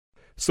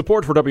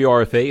Support for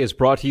WRFA is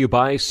brought to you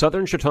by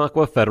Southern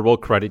Chautauqua Federal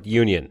Credit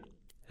Union.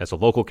 As a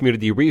local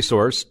community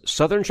resource,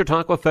 Southern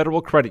Chautauqua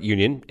Federal Credit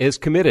Union is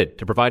committed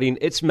to providing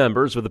its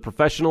members with the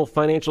professional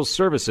financial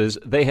services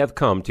they have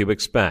come to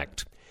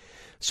expect.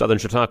 Southern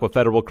Chautauqua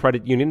Federal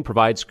Credit Union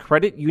provides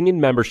credit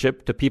union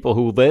membership to people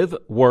who live,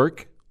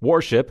 work,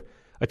 worship,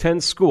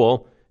 attend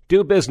school,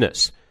 do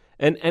business,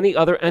 and any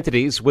other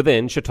entities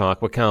within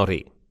Chautauqua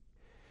County.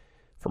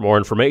 For more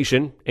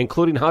information,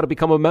 including how to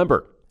become a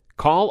member,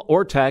 call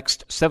or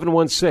text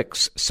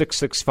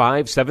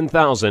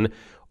 716-665-7000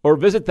 or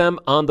visit them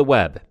on the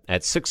web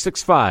at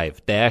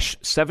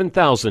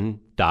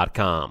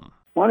 665-7000.com.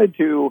 Wanted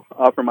to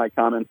offer my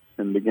comments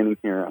in the beginning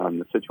here on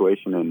the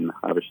situation in,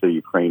 obviously,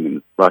 Ukraine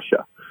and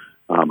Russia.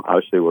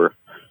 Obviously, we're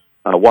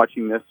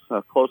watching this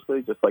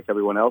closely, just like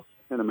everyone else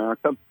in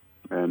America,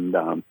 and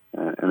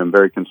I'm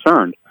very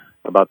concerned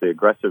about the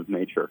aggressive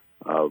nature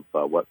of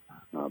what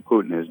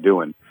Putin is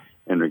doing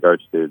in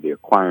regards to the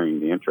acquiring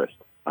the interest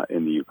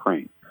in the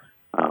Ukraine.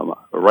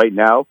 Right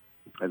now,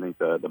 I think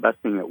the best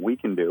thing that we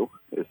can do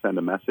is send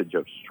a message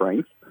of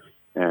strength,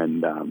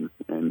 and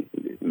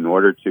in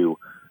order to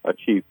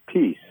achieve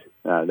peace,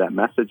 that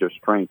message of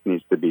strength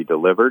needs to be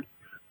delivered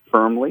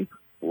firmly,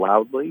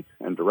 loudly,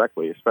 and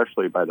directly,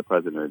 especially by the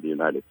President of the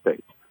United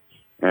States.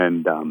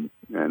 And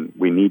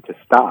we need to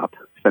stop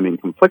sending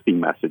conflicting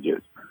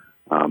messages,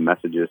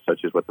 messages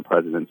such as what the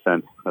President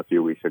sent a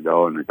few weeks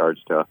ago in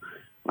regards to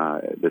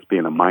this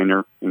being a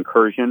minor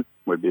incursion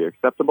would be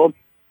acceptable,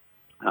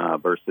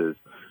 versus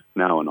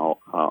now an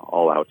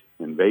all-out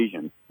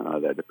invasion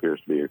that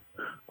appears to be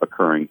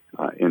occurring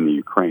in the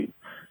Ukraine.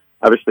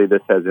 Obviously,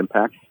 this has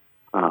impacts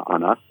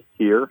on us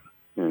here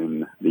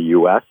in the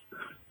U.S.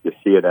 You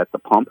see it at the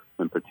pump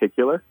in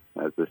particular,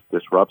 as this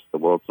disrupts the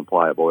world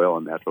supply of oil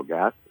and natural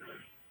gas.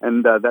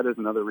 And that is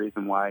another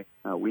reason why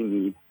we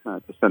need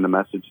to send a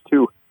message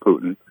to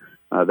Putin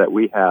that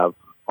we have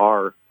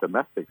our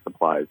domestic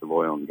supplies of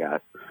oil and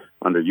gas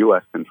under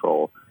U.S.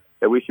 control,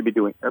 that we should be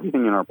doing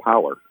everything in our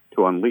power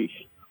to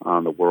unleash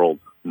on the world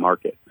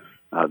market.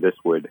 This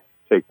would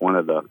take one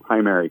of the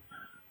primary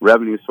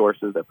revenue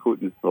sources that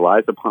Putin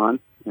relies upon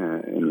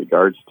in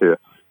regards to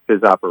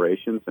his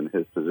operations and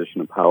his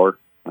position of power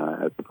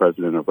as the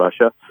president of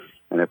Russia.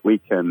 And if we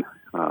can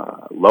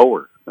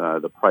lower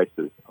the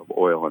prices of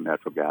oil and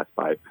natural gas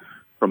by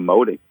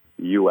promoting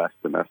U.S.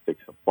 domestic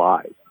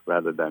supplies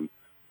rather than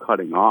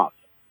cutting off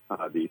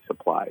these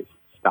supplies,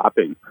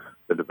 stopping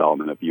the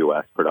development of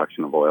U.S.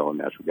 production of oil and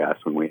natural gas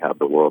when we have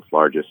the world's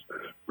largest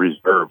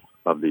reserve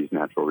of these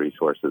natural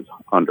resources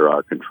under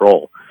our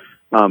control.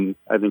 I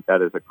think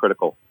that is a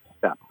critical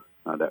step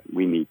that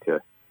we need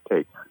to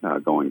take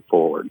going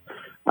forward.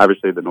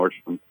 Obviously, the Nord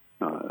Stream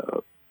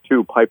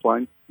 2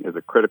 pipeline is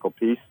a critical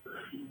piece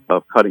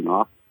of cutting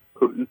off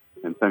Putin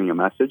and sending a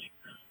message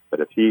that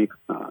if he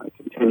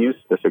continues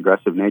this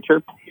aggressive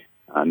nature,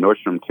 Nord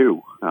Stream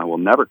 2 will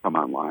never come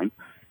online,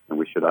 and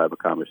we should have a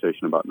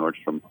conversation about Nord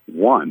Stream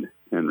 1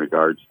 in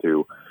regards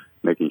to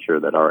making sure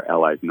that our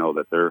allies know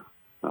that their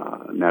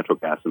natural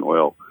gas and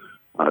oil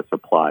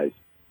supplies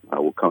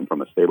will come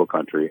from a stable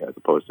country as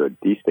opposed to a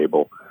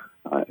destable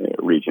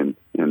region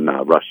in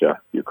Russia,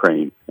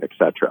 Ukraine,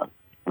 etc.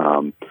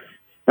 And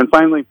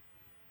finally,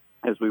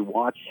 as we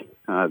watch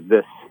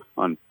this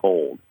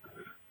unfold,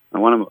 I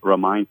want to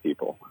remind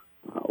people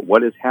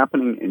what is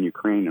happening in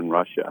Ukraine and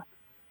Russia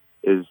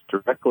is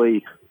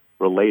directly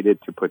related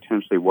to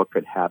potentially what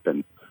could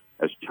happen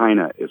as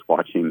China is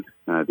watching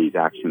these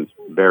actions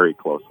very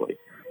closely.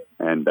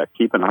 And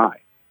keep an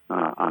eye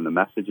on the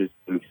messages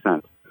being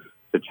sent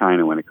to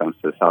China when it comes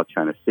to the South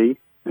China Sea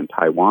and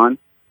Taiwan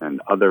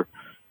and other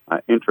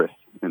interests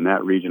in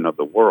that region of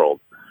the world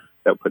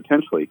that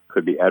potentially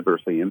could be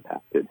adversely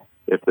impacted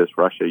if this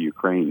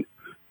Russia-Ukraine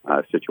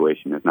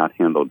situation is not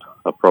handled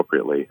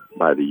appropriately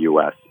by the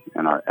U.S.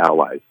 and our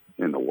allies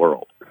in the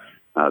world.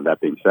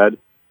 That being said,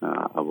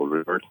 I will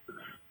revert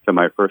to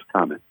my first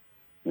comment.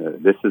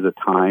 This is a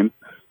time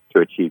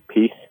to achieve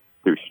peace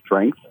through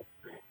strength,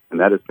 and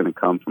that is going to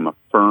come from a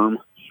firm,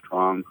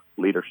 strong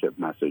leadership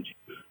message,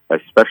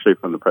 especially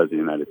from the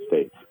President of the United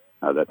States,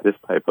 that this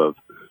type of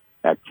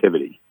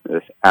activity,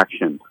 this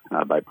action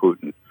by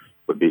Putin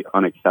would be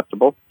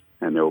unacceptable,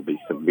 and there will be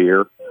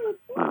severe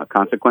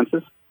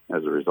consequences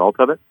as a result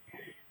of it.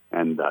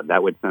 And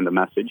that would send a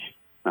message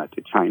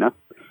to China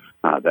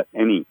that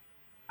any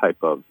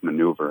type of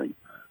maneuvering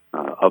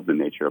of the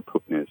nature of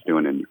Putin is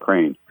doing in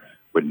Ukraine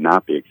would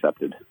not be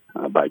accepted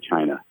by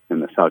China in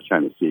the South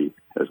China Sea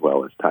as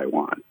well as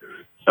Taiwan.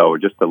 So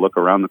just to look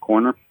around the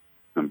corner,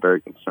 I'm very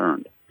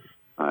concerned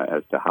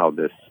as to how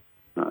this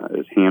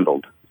is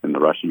handled in the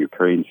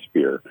Russia-Ukraine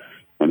sphere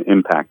and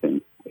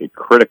impacting a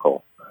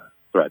critical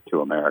threat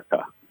to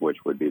America,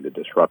 which would be the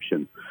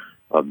disruption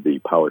of the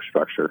power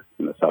structure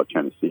in the South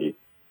China Sea,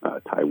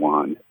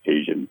 Taiwan,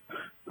 Asian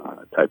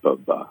type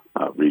of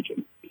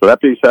region. So that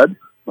being said,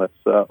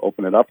 let's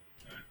open it up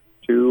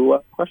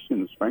to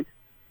questions, Frank.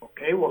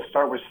 Okay, we'll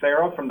start with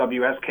Sarah from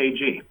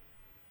WSKG.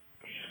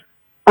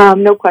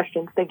 No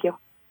questions. Thank you.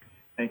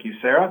 Thank you,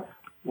 Sarah.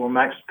 We'll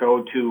next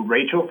go to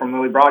Rachel from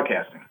Lilly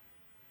Broadcasting.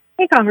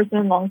 Hey,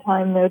 Congressman, long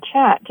time no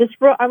chat.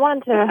 I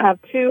wanted to have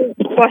two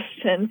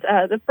questions.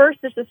 The first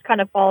is just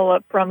kind of follow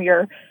up from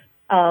your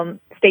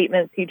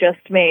statements you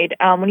just made.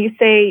 When you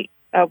say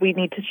we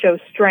need to show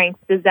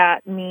strength, does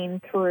that mean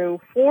through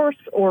force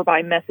or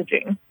by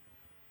messaging?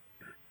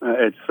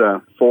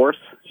 It's force,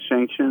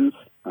 sanctions,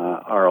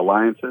 our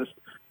alliances,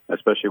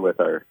 especially with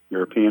our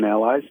European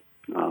allies.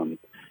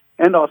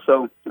 And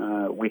also,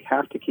 we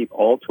have to keep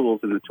all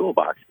tools in the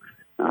toolbox.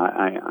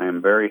 I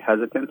am very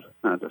hesitant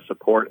to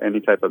support any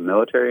type of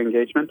military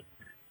engagement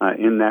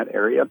in that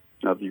area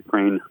of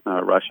Ukraine,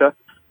 Russia,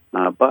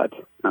 but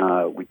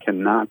we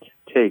cannot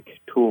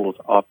take tools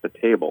off the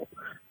table.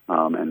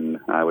 And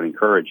I would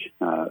encourage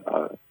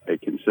a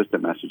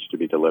consistent message to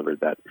be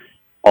delivered that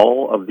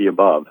all of the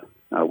above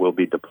will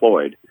be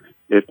deployed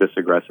if this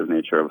aggressive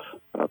nature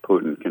of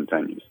Putin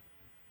continues.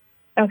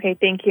 Okay,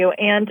 thank you.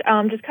 And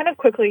just kind of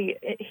quickly,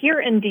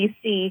 here in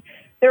D.C.,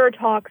 there are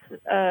talks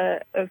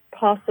of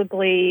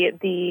possibly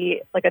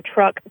a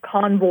truck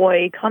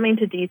convoy coming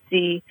to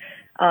D.C.,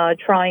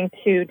 trying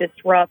to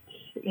disrupt,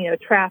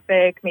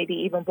 traffic, maybe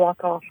even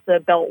block off the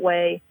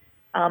Beltway.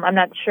 I'm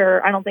not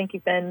sure. I don't think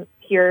you've been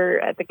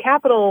here at the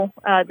Capitol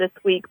this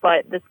week,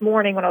 but this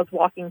morning when I was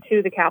walking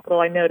to the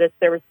Capitol, I noticed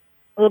there was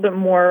a little bit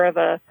more of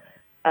a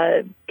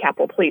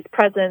Capitol Police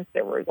presence.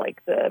 There were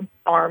the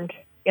armed,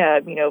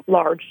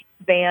 large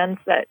vans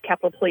that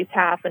Capitol Police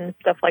have and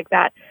stuff like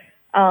that.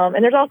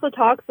 And there's also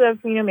talks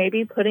of,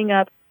 maybe putting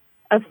up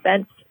a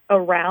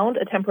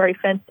temporary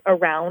fence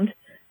around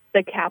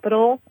the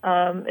Capitol,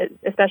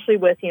 especially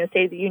with,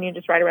 State of the Union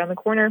just right around the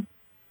corner.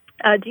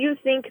 Do you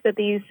think that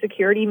these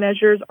security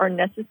measures are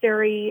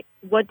necessary?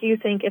 What do you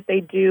think if they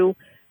do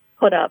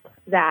put up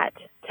that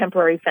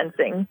temporary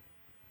fencing?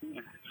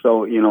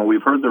 So,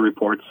 we've heard the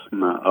reports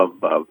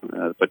of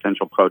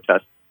potential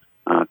protests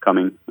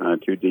coming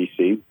to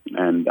D.C.,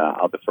 and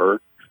I'll defer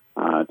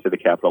to the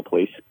Capitol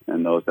Police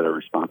and those that are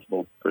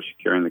responsible for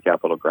securing the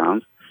Capitol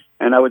grounds.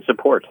 And I would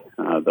support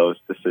those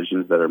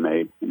decisions that are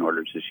made in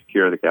order to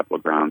secure the Capitol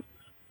grounds,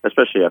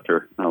 especially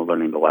after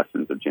learning the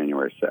lessons of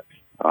January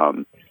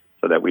 6th,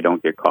 so that we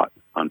don't get caught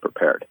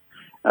unprepared.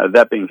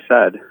 That being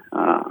said,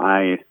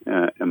 I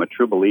am a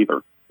true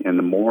believer in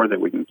the more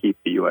that we can keep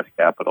the U.S.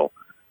 Capitol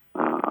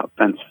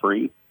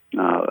fence-free,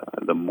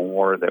 the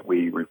more that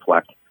we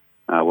reflect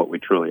what we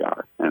truly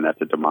are, and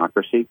that's a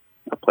democracy,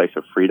 a place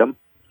of freedom,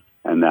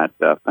 and that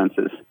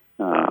fences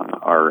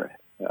are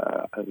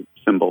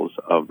symbols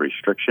of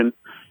restriction,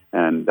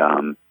 and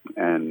I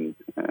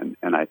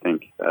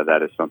think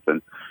that is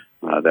something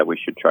that we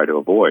should try to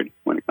avoid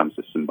when it comes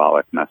to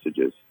symbolic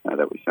messages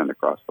that we send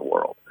across the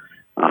world.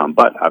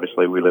 But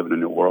obviously, we live in a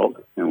new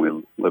world, and we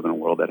live in a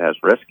world that has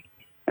risk,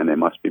 and they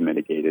must be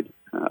mitigated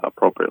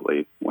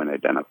appropriately when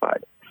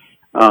identified.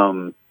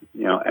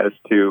 As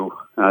to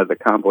the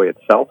convoy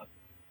itself,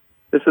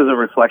 this is a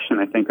reflection,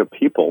 I think, of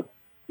people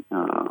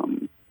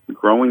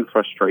growing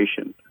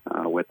frustration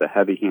with the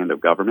heavy hand of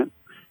government,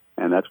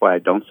 and that's why I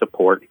don't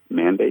support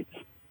mandates.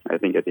 I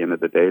think at the end of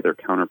the day, they're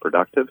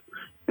counterproductive.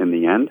 In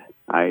the end,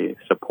 I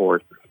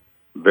support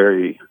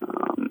very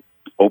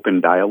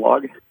open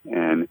dialogue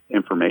and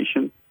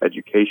information,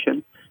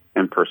 education,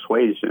 and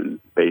persuasion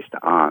based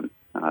on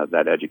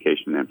that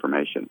education and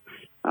information.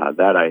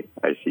 That I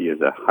see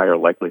as a higher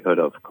likelihood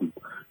of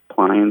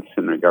compliance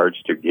in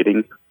regards to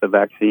getting the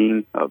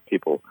vaccine, of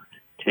people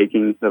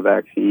taking the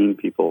vaccine,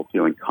 people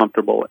feeling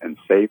comfortable and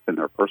safe in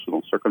their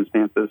personal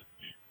circumstances,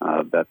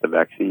 that the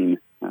vaccine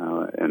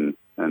and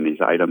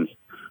these items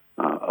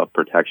of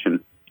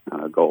protection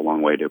go a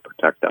long way to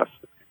protect us,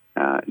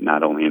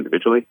 not only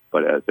individually,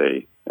 but as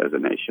a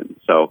nation.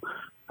 So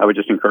I would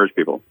just encourage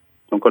people,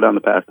 don't go down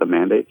the path of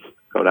mandates,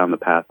 go down the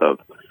path of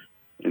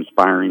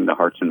inspiring the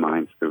hearts and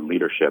minds through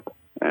leadership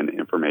and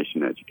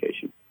information and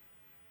education.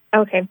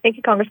 Okay. Thank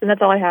you, Congressman.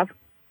 That's all I have.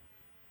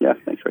 Yeah,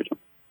 thanks, Rachel.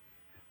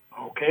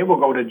 Okay, we'll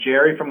go to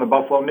Jerry from the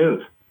Buffalo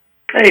News.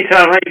 Hey,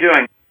 Tom, how you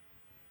doing?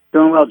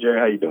 Doing well, Jerry.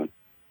 How you doing?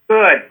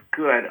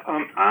 Good.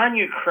 On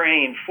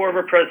Ukraine,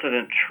 former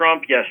President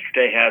Trump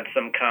yesterday had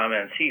some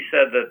comments. He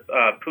said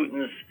that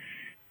Putin's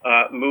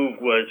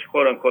move was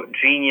quote-unquote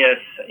genius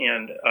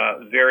and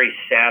very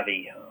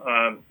savvy.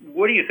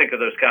 What do you think of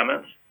those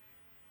comments?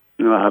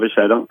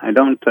 Obviously, I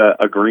don't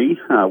agree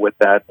with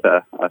that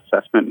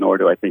assessment, nor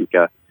do I think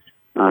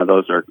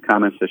those are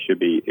comments that should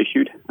be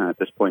issued at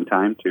this point in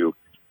time to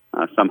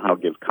somehow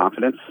give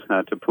confidence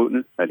to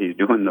Putin that he's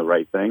doing the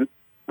right thing.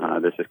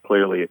 This is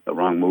clearly the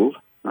wrong move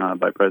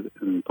by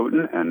President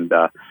Putin, and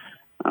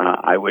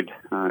I would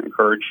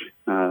encourage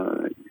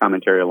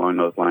commentary along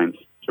those lines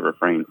to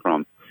refrain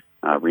from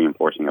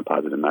reinforcing a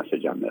positive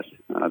message on this.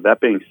 That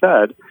being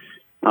said,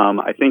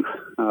 I think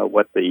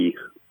what the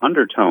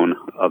undertone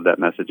of that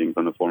messaging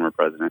from the former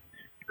president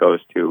goes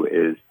to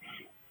is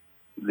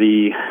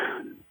the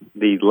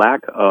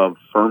lack of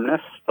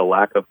firmness, the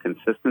lack of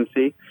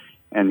consistency,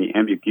 and the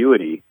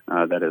ambiguity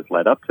that has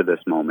led up to this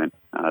moment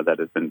that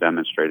has been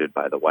demonstrated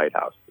by the White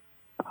House.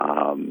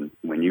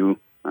 When you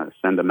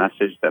send a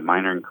message that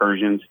minor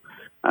incursions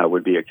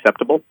would be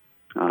acceptable,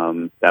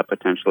 that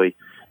potentially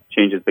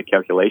changes the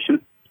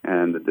calculation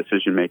and the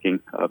decision-making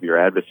of your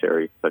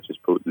adversary, such as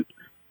Putin,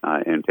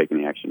 in taking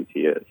the actions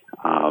he is.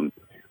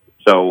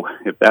 So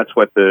if that's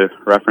what the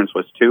reference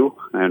was to,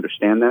 I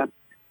understand that.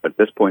 But at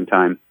this point in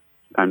time,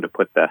 it's time to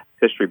put the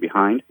history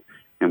behind,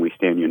 and we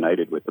stand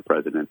united with the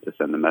president to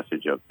send the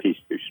message of peace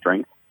through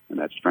strength, and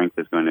that strength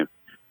is going to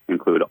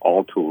include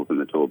all tools in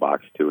the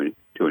toolbox to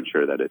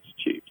ensure that it's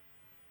achieved.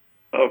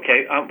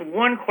 Okay.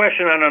 One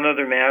question on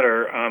another matter.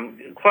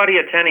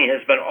 Claudia Tenney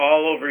has been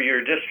all over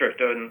your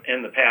district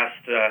in the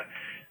past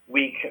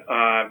week,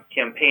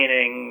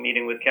 campaigning,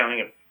 meeting with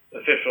county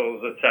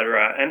officials, et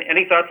cetera.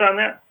 Any thoughts on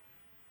that?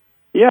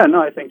 Yeah,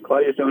 no, I think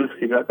Claudia's doing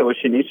exactly what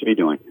she needs to be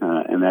doing,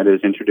 and that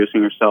is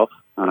introducing herself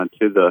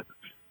to the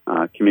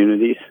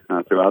communities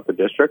throughout the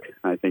district.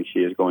 I think she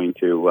is going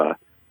to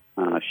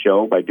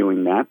show by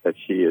doing that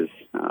she is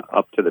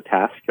up to the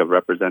task of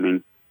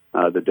representing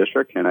the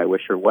district, and I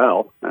wish her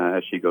well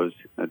as she goes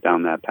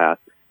down that path,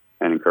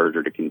 and encourage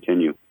her to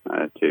continue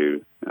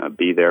to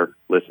be there,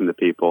 listen to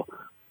people,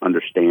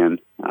 understand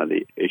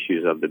the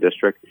issues of the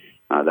district.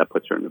 That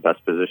puts her in the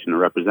best position to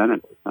represent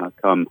it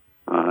come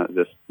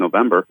this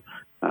November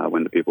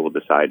when the people will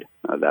decide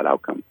that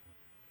outcome.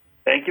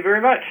 Thank you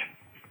very much.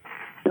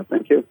 Yeah,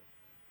 thank you.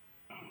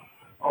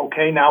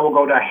 Okay, now we'll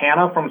go to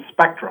Hannah from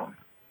Spectrum.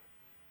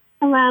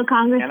 Hello,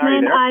 Congressman. Hannah, are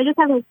you there? I just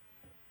have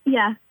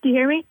yeah, do you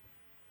hear me?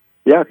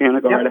 Yeah,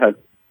 Hannah, go right ahead.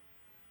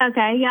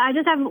 Okay, yeah, I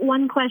just have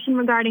one question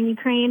regarding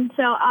Ukraine.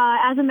 So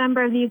as a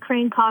member of the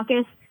Ukraine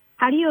caucus,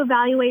 how do you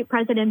evaluate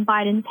President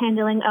Biden's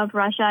handling of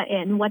Russia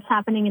and what's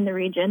happening in the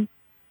region?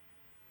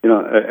 You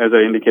know, as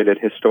I indicated,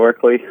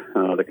 historically,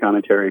 the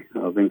commentary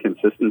of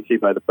inconsistency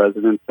by the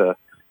president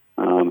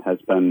has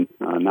been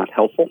not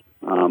helpful,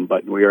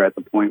 but we are at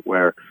the point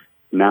where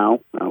now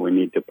we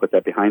need to put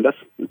that behind us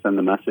and send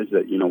the message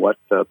that, you know what,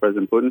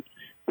 President Putin,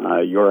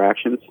 your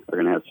actions are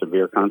going to have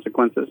severe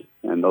consequences,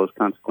 and those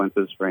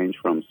consequences range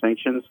from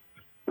sanctions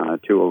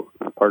to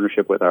a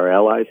partnership with our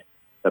allies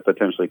that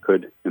potentially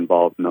could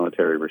involve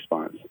military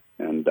response.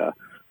 And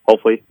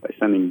hopefully, by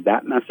sending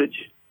that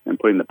message and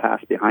putting the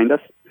past behind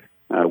us,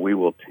 we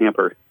will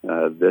tamper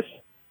this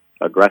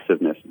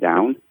aggressiveness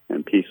down,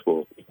 and peace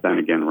will then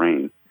again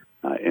reign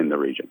in the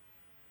region.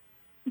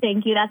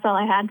 Thank you. That's all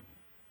I had.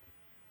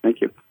 Thank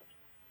you.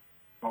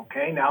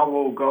 Okay, now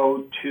we'll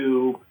go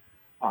to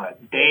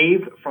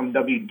Dave from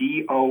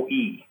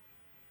WDOE.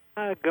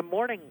 Good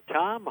morning,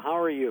 Tom.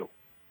 How are you?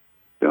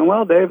 Doing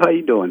well, Dave. How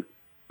you doing?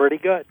 Pretty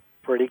good.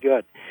 Pretty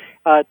good.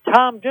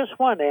 Tom, just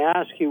wanted to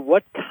ask you,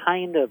 what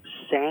kind of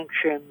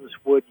sanctions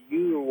would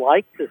you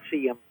like to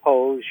see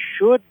imposed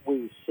should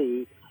we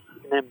see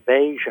an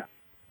invasion?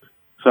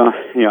 So,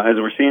 you know, as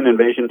we're seeing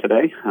invasion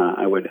today,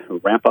 I would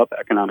ramp up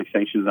economic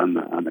sanctions on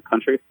the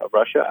country of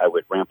Russia. I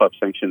would ramp up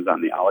sanctions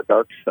on the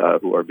oligarchs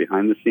who are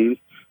behind the scenes.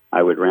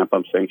 I would ramp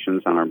up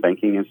sanctions on our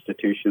banking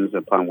institutions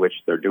upon which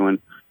they're doing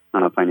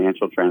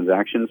financial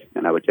transactions,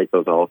 and I would take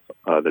those off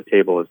the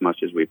table as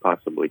much as we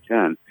possibly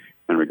can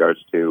in regards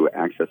to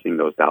accessing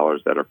those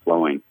dollars that are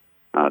flowing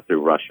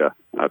through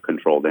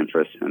Russia-controlled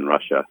interests and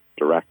Russia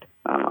direct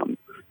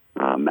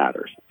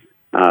matters.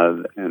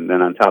 And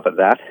then on top of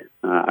that,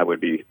 I would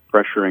be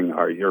pressuring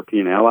our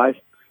European allies,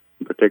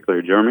 in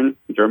particular Germany,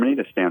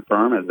 to stand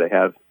firm as they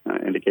have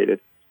indicated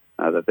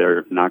that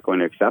they're not going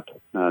to accept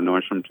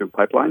Nord Stream 2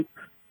 pipeline,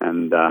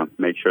 and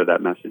make sure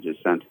that message is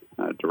sent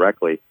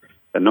directly.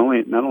 And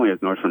not only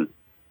is Nord Stream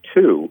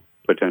 2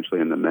 potentially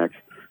in the mix,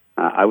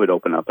 I would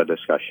open up a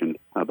discussion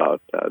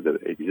about the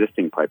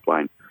existing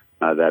pipeline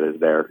that is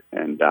there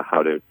and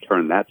how to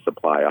turn that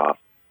supply off,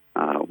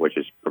 which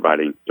is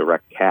providing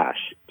direct cash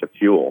to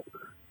fuel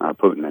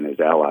Putin and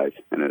his allies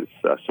and his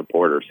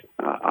supporters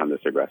on this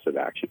aggressive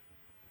action.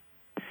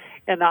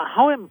 And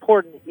how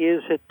important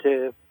is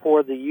it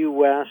for the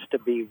U.S. to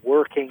be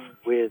working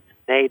with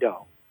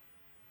NATO?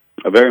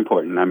 Very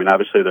important. I mean,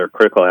 obviously, they're a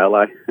critical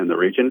ally in the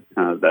region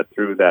that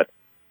through that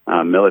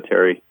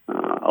military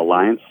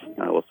alliance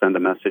will send a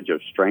message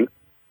of strength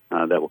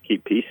that will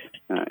keep peace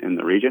in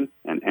the region.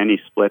 And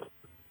any split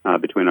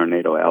between our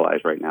NATO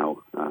allies right now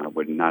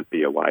would not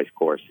be a wise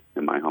course,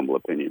 in my humble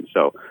opinion.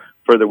 So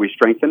further we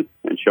strengthen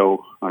and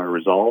show our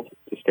resolve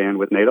to stand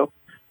with NATO,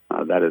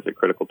 that is a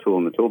critical tool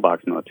in the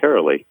toolbox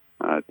militarily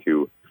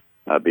to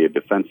be a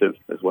defensive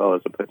as well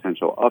as a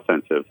potential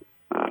offensive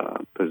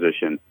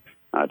position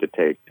to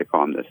take to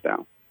calm this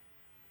down.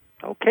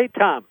 Okay,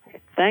 Tom.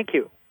 Thank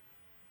you.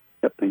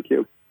 Yep, thank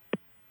you.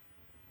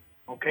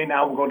 Okay,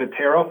 now we'll go to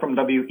Tara from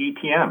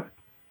WETM.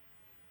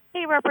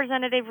 Hey,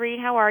 Representative Reed,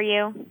 how are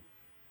you?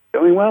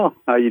 Doing well.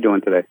 How are you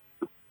doing today?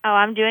 Oh,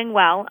 I'm doing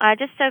well.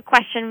 Just a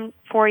question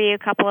for you, a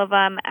couple of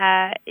them.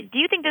 Do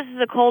you think this is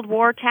a Cold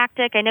War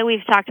tactic? I know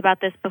we've talked about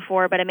this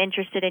before, but I'm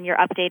interested in your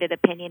updated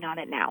opinion on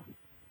it now.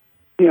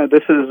 Yeah,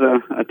 this is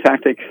a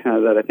tactic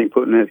that I think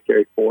Putin has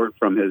carried forward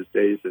from his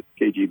days at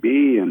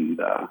KGB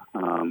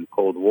and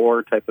Cold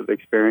War type of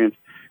experience.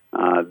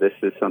 This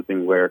is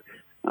something where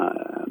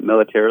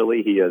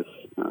militarily he has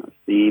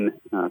seen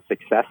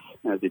success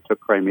as he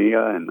took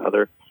Crimea and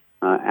other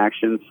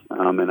actions.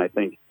 And I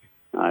think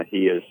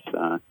he is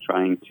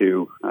trying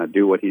to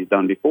do what he's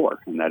done before,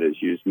 and that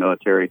is use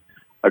military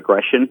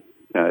aggression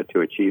to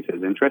achieve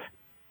his interests.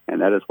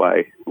 And that is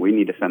why we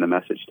need to send a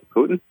message to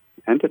Putin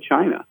and to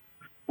China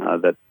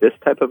that this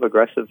type of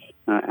aggressive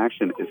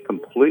action is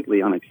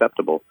completely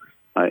unacceptable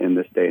in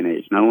this day and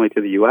age, not only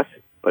to the U.S.,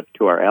 but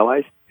to our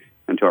allies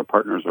and to our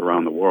partners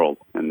around the world.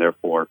 And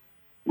therefore,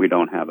 we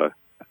don't have a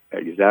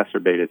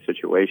exacerbated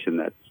situation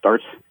that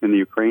starts in the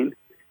Ukraine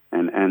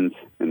and ends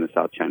in the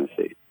South China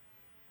Sea.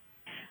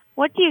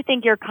 What do you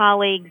think your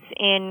colleagues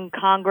in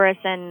Congress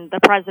and the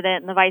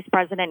president and the vice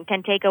president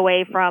can take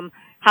away from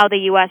how the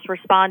U.S.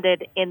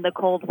 responded in the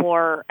Cold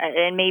War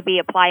and maybe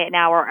apply it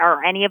now? Or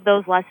are any of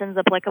those lessons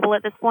applicable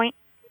at this point?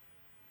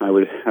 I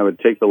would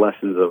take the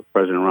lessons of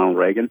President Ronald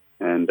Reagan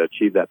and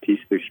achieve that peace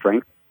through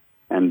strength.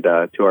 And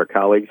to our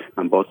colleagues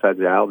on both sides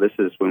of the aisle, this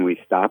is when we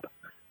stop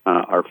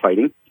our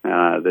fighting.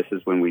 This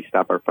is when we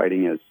stop our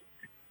fighting as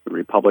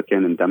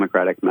Republican and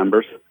Democratic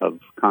members of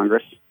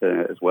Congress,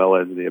 as well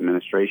as the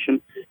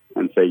administration,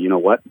 and say, you know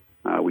what?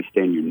 We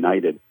stand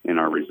united in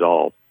our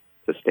resolve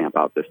to stamp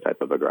out this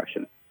type of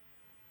aggression.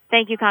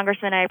 Thank you,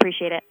 Congressman. I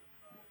appreciate it.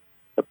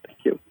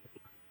 Thank you.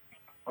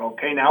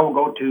 Okay, now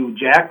we'll go to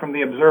Jack from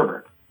The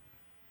Observer.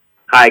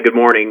 Hi, good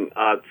morning.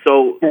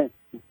 New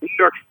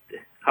York,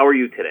 how are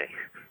you today?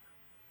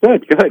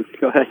 Good.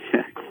 Go ahead,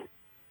 Jack.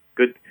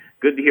 Good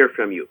to hear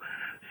from you.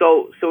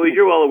 So as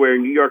you're well aware,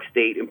 New York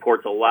State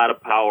imports a lot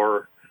of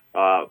power,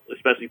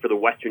 especially for the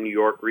Western New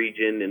York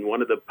region. And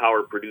one of the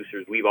power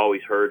producers we've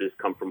always heard has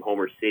come from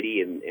Homer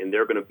City, and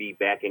they're going to be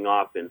backing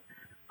off in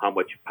how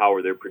much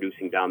power they're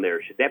producing down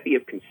there. Should that be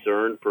of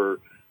concern for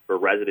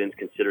residents,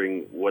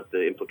 considering what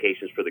the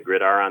implications for the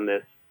grid are on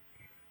this?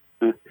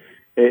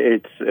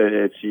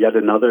 It's yet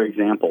another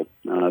example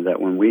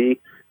that when we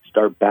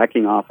start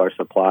backing off our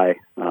supply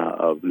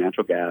of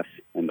natural gas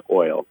and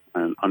oil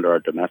and under our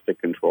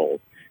domestic control,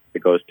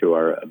 it goes to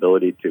our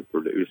ability to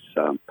produce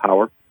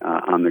power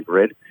on the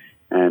grid,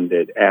 and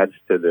it adds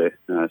to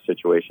the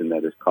situation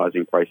that is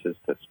causing prices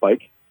to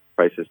spike,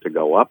 prices to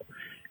go up.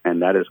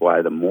 And that is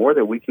why the more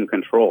that we can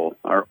control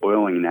our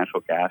oil and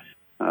natural gas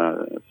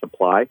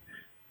supply,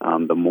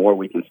 the more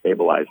we can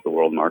stabilize the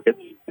world markets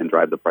and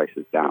drive the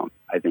prices down.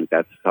 I think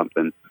that's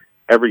something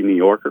every New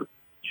Yorker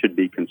should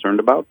be concerned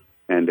about,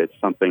 and it's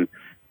something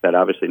that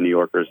obviously New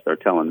Yorkers are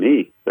telling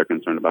me they're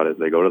concerned about as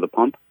they go to the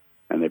pump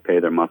and they pay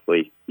their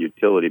monthly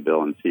utility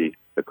bill and see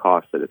the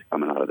cost that is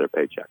coming out of their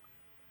paycheck.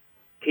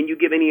 Can you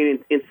give any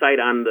insight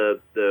on the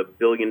 $1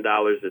 billion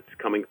that's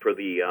coming for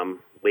the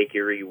Lake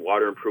Erie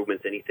water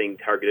improvements, anything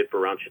targeted for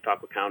around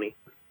Chautauqua County?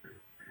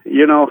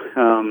 You know,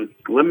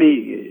 let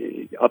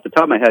me, off the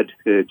top of my head,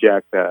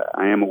 Jack,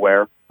 I am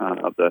aware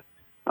of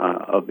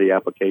the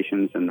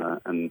applications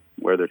and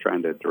where they're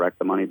trying to direct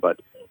the money, but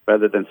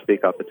rather than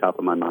speak off the top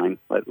of my mind,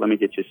 let me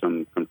get you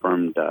some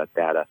confirmed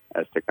data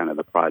as to kind of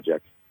the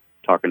projects,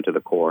 talking to the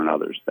Corps and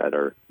others that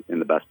are in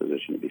the best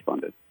position to be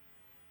funded.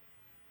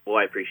 Well,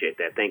 I appreciate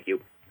that. Thank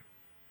you.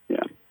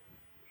 Yeah.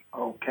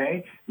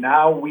 Okay,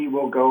 now we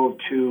will go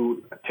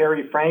to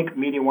Terry Frank,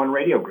 Media One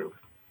Radio Group.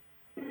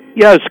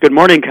 Yes, good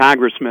morning,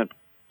 Congressman.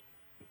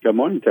 Good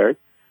morning, Terry.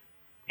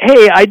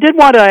 Hey, I did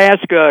want to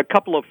ask a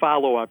couple of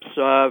follow-ups.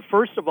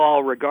 First of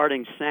all,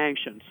 regarding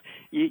sanctions,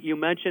 you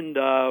mentioned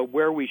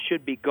where we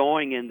should be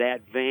going in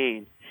that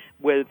vein.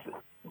 With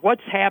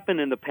what's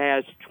happened in the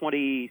past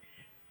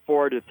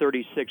 24 to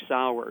 36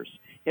 hours,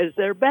 has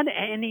there been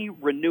any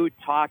renewed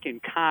talk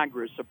in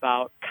Congress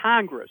about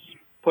Congress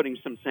putting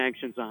some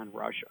sanctions on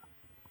Russia?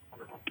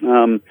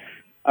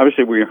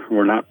 Obviously,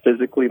 we're not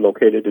physically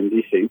located in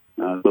D.C.,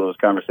 so those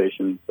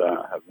conversations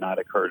have not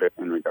occurred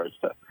in regards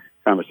to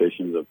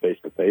conversations of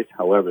face-to-face.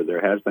 However,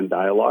 there has been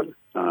dialogue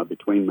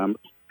between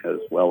members as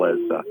well as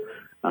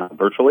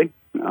virtually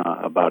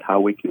about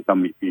how we can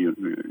come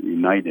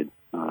united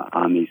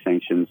on these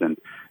sanctions and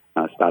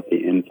stop the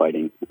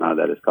infighting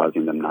that is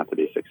causing them not to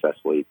be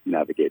successfully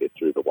navigated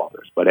through the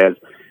waters. But as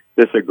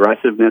this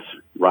aggressiveness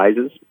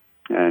rises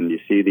and you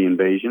see the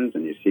invasions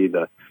and you see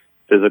the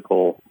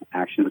physical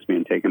actions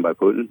being taken by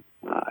Putin,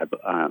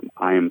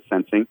 I am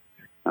sensing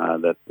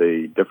that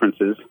the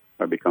differences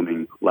are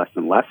becoming less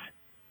and less,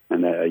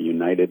 and that a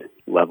united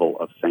level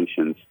of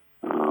sanctions,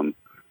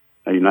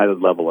 a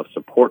united level of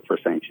support for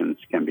sanctions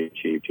can be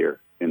achieved here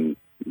in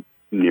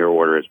near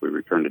order as we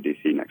return to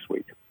D.C. next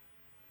week.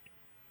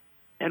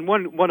 And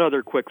one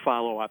other quick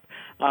follow-up.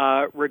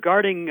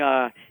 Regarding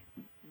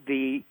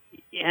the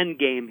end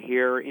game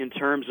here in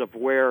terms of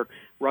where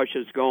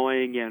Russia's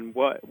going and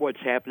what's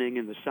happening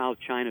in the South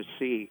China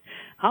Sea,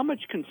 how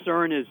much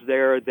concern is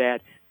there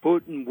that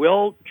Putin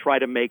will try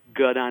to make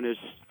good on his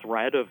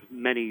threat of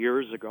many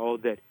years ago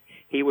that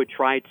he would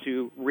try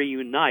to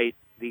reunite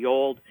the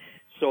old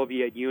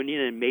Soviet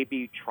Union and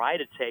maybe try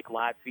to take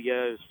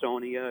Latvia,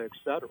 Estonia,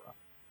 etc.?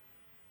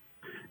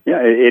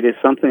 Yeah, it is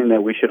something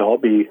that we should all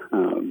be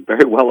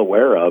very well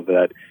aware of,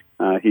 that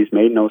he's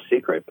made no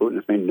secret. Putin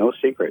has made no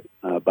secret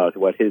about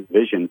what his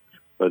vision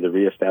for the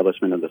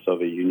reestablishment of the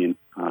Soviet Union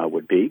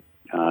would be,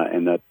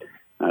 and that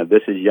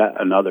this is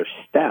yet another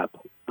step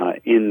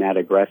in that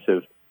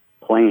aggressive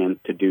plan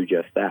to do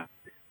just that.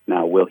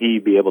 Now, will he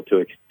be able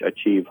to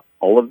achieve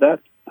all of that?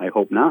 I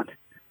hope not.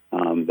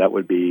 That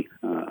would be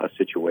a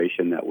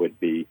situation that would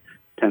be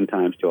 10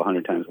 times to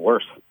 100 times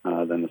worse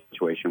than the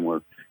situation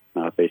we're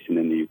facing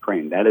in the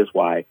Ukraine. That is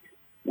why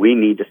we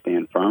need to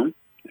stand firm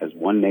as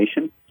one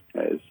nation,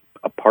 as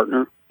a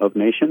partner of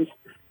nations,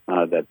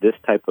 that this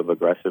type of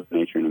aggressive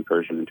nature and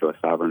incursion into a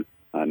sovereign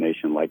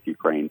nation like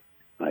Ukraine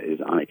is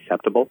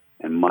unacceptable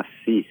and must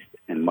cease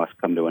and must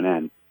come to an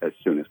end as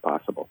soon as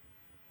possible.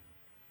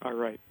 All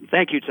right.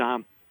 Thank you,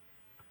 Tom.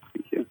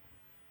 Thank you.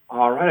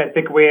 All right. I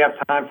think we have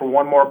time for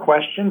one more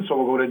question, so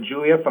we'll go to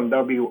Julia from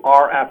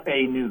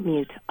WRFA News.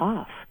 Mute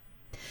off.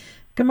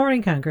 Good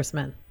morning,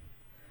 Congressman.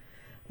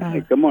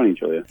 Hey, good morning,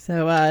 Julia.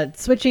 So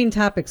switching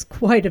topics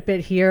quite a bit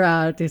here,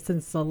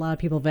 since a lot of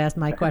people have asked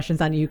my questions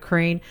on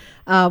Ukraine.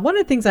 One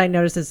of the things I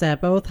noticed is that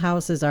both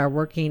houses are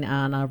working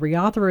on a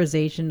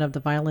reauthorization of the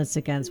Violence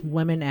Against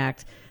Women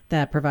Act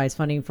that provides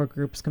funding for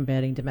groups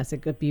combating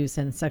domestic abuse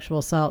and sexual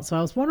assault. So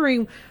I was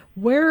wondering,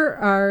 where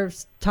are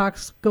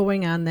talks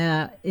going on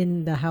that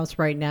in the House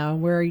right now,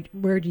 and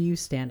where do you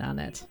stand on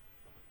it?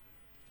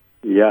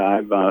 Yeah,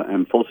 I'm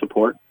in full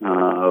support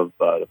of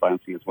the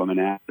Violence Against Women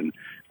Act, and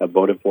I've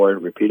voted for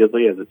it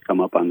repeatedly as it's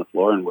come up on the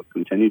floor, and will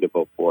continue to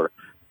vote for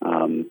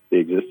the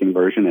existing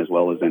version as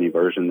well as any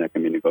version that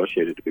can be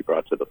negotiated to be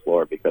brought to the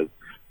floor, because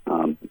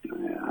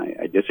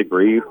I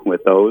disagree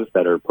with those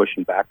that are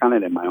pushing back on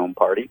it in my own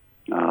party,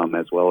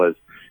 as well as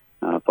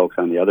folks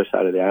on the other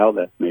side of the aisle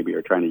that maybe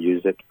are trying to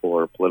use it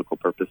for political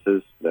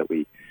purposes that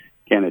we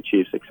can't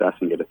achieve success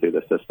and get it through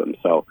the system.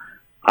 So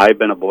I've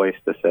been a voice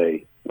to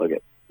say,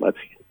 let's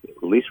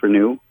at least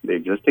renew the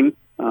existing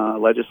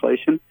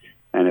legislation.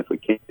 And if we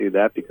can't do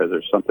that because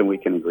there's something we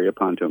can agree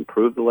upon to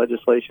improve the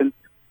legislation,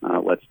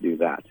 let's do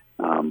that.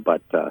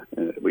 But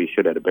we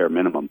should, at a bare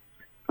minimum,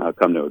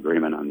 come to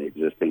agreement on the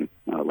existing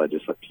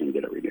legislation and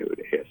get it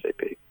renewed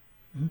ASAP.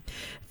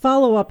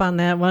 Follow up on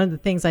that. One of the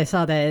things I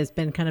saw that has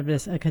been kind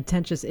of a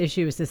contentious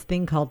issue is this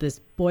thing called this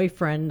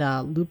boyfriend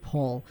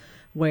loophole,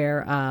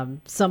 where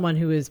someone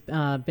who has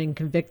been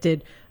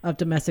convicted of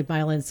domestic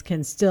violence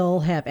can still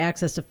have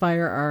access to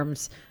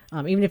firearms,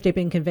 even if they've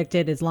been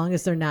convicted, as long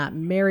as they're not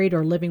married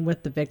or living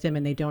with the victim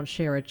and they don't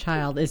share a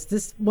child. Is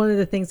this one of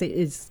the things that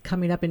is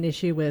coming up an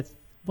issue with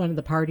one of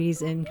the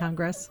parties in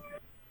Congress?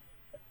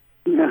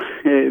 Yeah,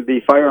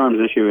 the firearms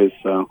issue is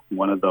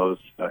one of those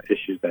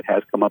issues that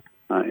has come up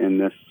in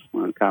this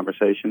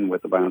conversation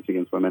with the Violence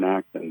Against Women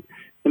Act, and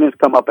has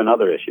come up in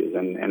other issues.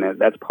 And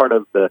that's part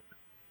of the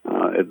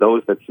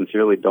those that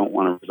sincerely don't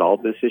want to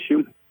resolve this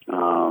issue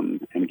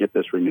and get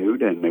this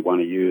renewed, and they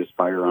want to use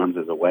firearms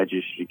as a wedge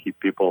issue to keep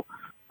people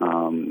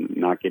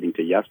not getting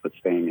to yes but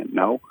staying at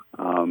no,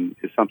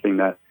 is something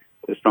that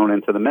is thrown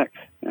into the mix.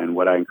 And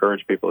what I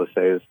encourage people to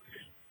say is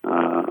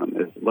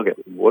look at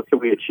what can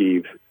we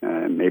achieve,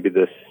 and maybe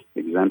this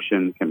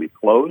exemption can be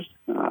closed.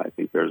 I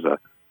think there's a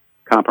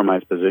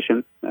compromise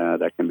position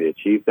that can be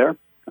achieved there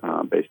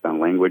based on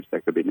language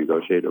that could be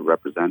negotiated to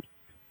represent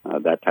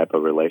that type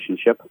of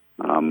relationship.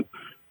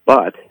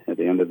 But at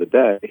the end of the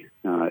day,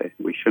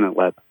 we shouldn't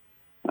let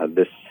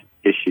this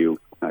issue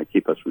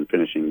keep us from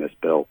finishing this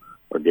bill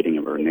or getting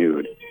it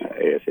renewed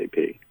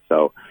ASAP.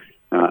 So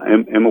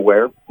I'm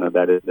aware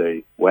that is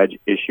a wedge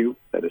issue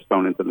that is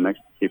thrown into the mix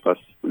to keep us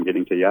from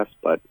getting to yes,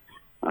 but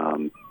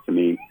to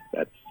me,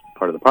 that's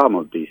part of the problem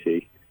of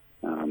D.C.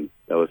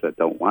 Those that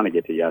don't want to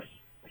get to yes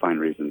find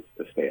reasons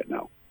to stay at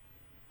no.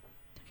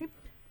 Okay.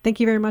 Thank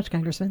you very much,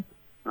 Congressman.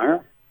 All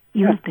right.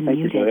 You have been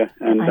muted. You,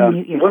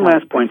 and one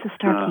last point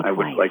I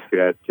would like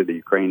to add to the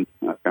Ukraine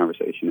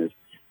conversation is,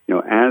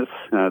 as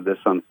this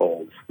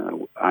unfolds,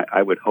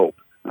 I would hope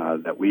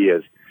that we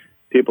as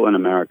people in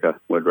America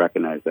would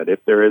recognize that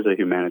if there is a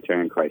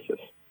humanitarian crisis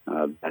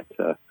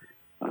that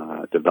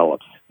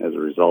develops as a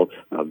result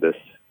of this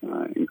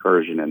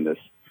incursion and this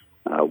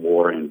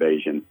war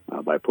invasion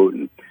by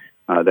Putin,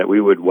 that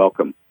we would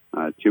welcome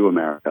to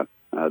America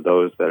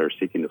those that are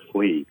seeking to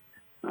flee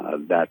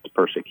that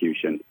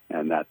persecution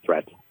and that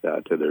threat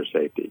to their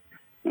safety.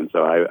 And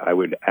so I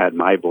would add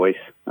my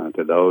voice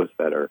to those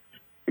that are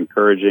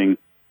encouraging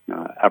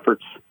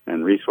efforts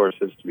and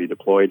resources to be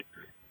deployed,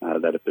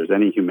 that if there's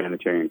any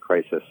humanitarian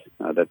crisis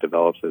that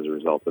develops as a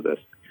result of this,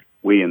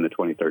 we in the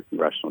 23rd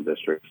Congressional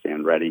District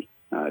stand ready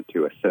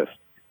to assist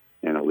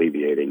in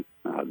alleviating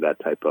that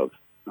type of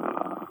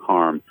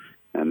harm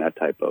and that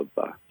type of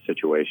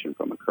situation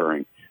from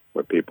occurring,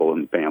 where people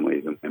and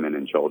families and women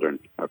and children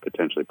are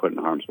potentially put in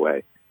harm's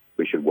way.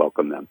 We should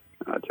welcome them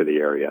to the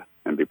area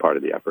and be part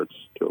of the efforts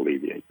to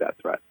alleviate that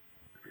threat.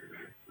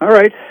 All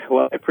right.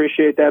 Well, I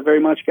appreciate that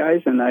very much,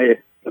 guys, and I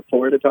look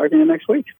forward to talking to you next week.